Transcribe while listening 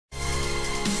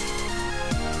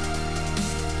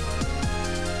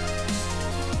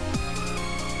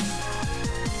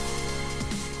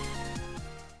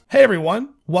Hey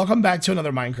everyone, welcome back to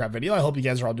another Minecraft video. I hope you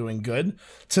guys are all doing good.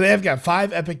 Today I've got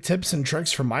 5 epic tips and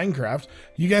tricks for Minecraft.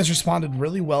 You guys responded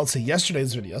really well to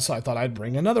yesterday's video, so I thought I'd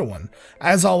bring another one.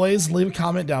 As always, leave a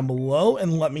comment down below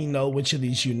and let me know which of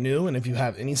these you knew, and if you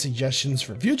have any suggestions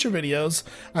for future videos,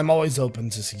 I'm always open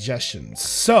to suggestions.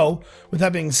 So, with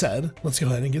that being said, let's go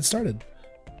ahead and get started.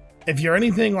 If you're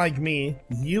anything like me,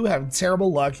 you have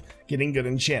terrible luck getting good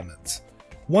enchantments.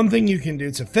 One thing you can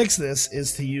do to fix this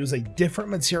is to use a different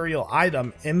material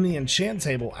item in the enchant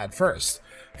table at first.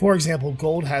 For example,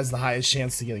 gold has the highest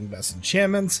chance to getting best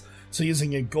enchantments, so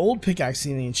using a gold pickaxe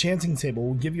in the enchanting table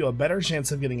will give you a better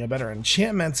chance of getting a better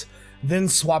enchantment than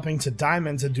swapping to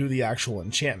diamond to do the actual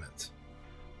enchantment.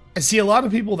 I see a lot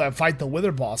of people that fight the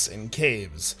wither boss in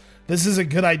caves. This is a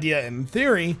good idea in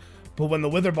theory, but when the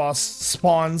wither boss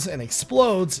spawns and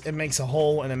explodes, it makes a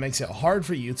hole and it makes it hard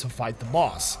for you to fight the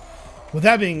boss. With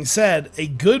that being said, a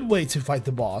good way to fight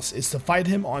the boss is to fight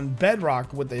him on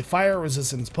bedrock with a fire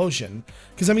resistance potion,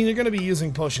 because I mean you're going to be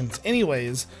using potions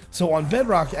anyways, so on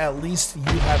bedrock at least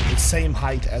you have the same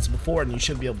height as before and you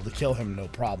should be able to kill him no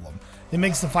problem. It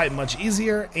makes the fight much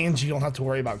easier and you don't have to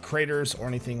worry about craters or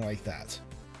anything like that.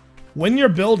 When you're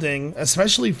building,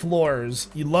 especially floors,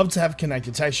 you love to have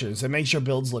connected textures. It makes your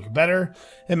builds look better,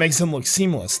 it makes them look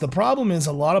seamless. The problem is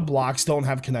a lot of blocks don't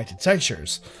have connected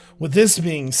textures. With this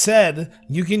being said,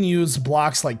 you can use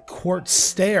blocks like quartz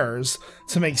stairs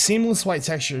to make seamless white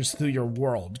textures through your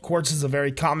world. Quartz is a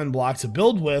very common block to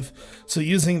build with, so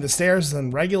using the stairs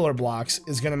and regular blocks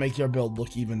is going to make your build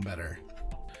look even better.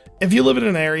 If you live in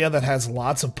an area that has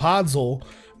lots of podzol,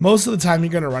 most of the time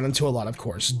you're going to run into a lot of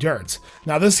coarse dirt.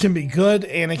 Now this can be good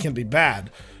and it can be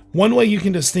bad. One way you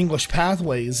can distinguish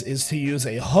pathways is to use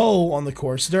a hoe on the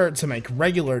coarse dirt to make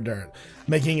regular dirt,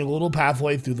 making a little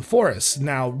pathway through the forest.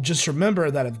 Now just remember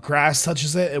that if grass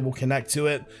touches it, it will connect to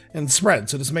it and spread,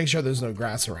 so just make sure there's no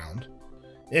grass around.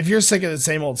 If you're sick of the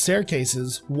same old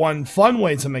staircases, one fun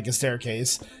way to make a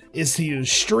staircase is to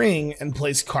use string and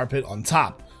place carpet on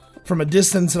top. From a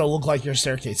distance, it'll look like your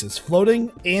staircase is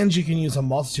floating, and you can use a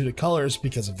multitude of colors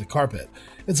because of the carpet.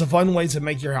 It's a fun way to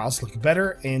make your house look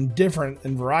better and different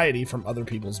in variety from other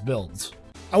people's builds.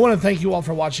 I want to thank you all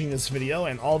for watching this video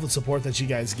and all the support that you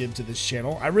guys give to this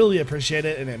channel. I really appreciate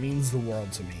it and it means the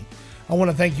world to me. I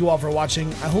want to thank you all for watching.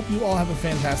 I hope you all have a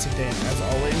fantastic day, and as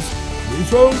always,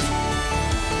 peace out!